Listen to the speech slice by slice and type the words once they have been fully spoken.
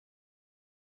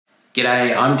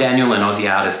G'day, I'm Daniel, an Aussie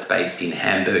artist based in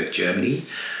Hamburg, Germany.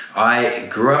 I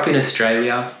grew up in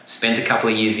Australia, spent a couple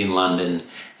of years in London,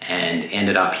 and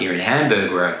ended up here in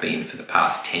Hamburg where I've been for the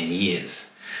past 10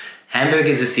 years. Hamburg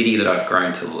is a city that I've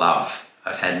grown to love.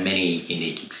 I've had many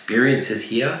unique experiences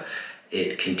here.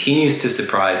 It continues to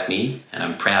surprise me, and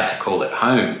I'm proud to call it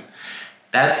home.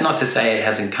 That's not to say it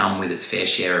hasn't come with its fair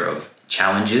share of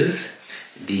challenges.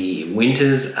 The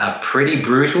winters are pretty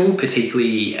brutal,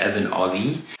 particularly as an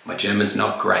Aussie. My German's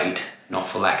not great, not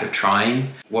for lack of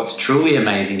trying. What's truly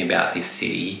amazing about this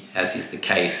city, as is the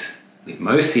case with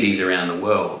most cities around the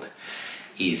world,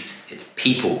 is its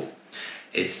people.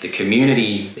 It's the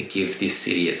community that give this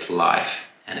city its life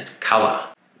and its colour.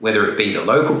 Whether it be the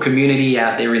local community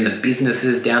out there in the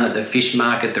businesses, down at the fish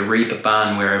market, the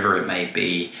Reeperbahn, wherever it may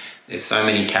be, there's so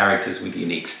many characters with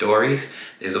unique stories.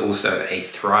 There's also a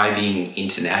thriving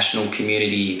international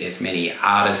community. There's many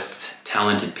artists,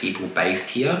 talented people based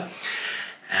here.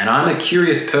 And I'm a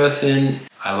curious person.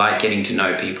 I like getting to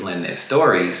know people and their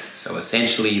stories. So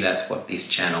essentially that's what this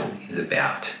channel is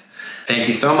about. Thank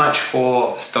you so much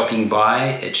for stopping by.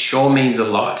 It sure means a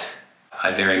lot.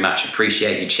 I very much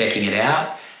appreciate you checking it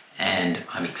out, and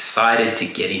I'm excited to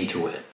get into it.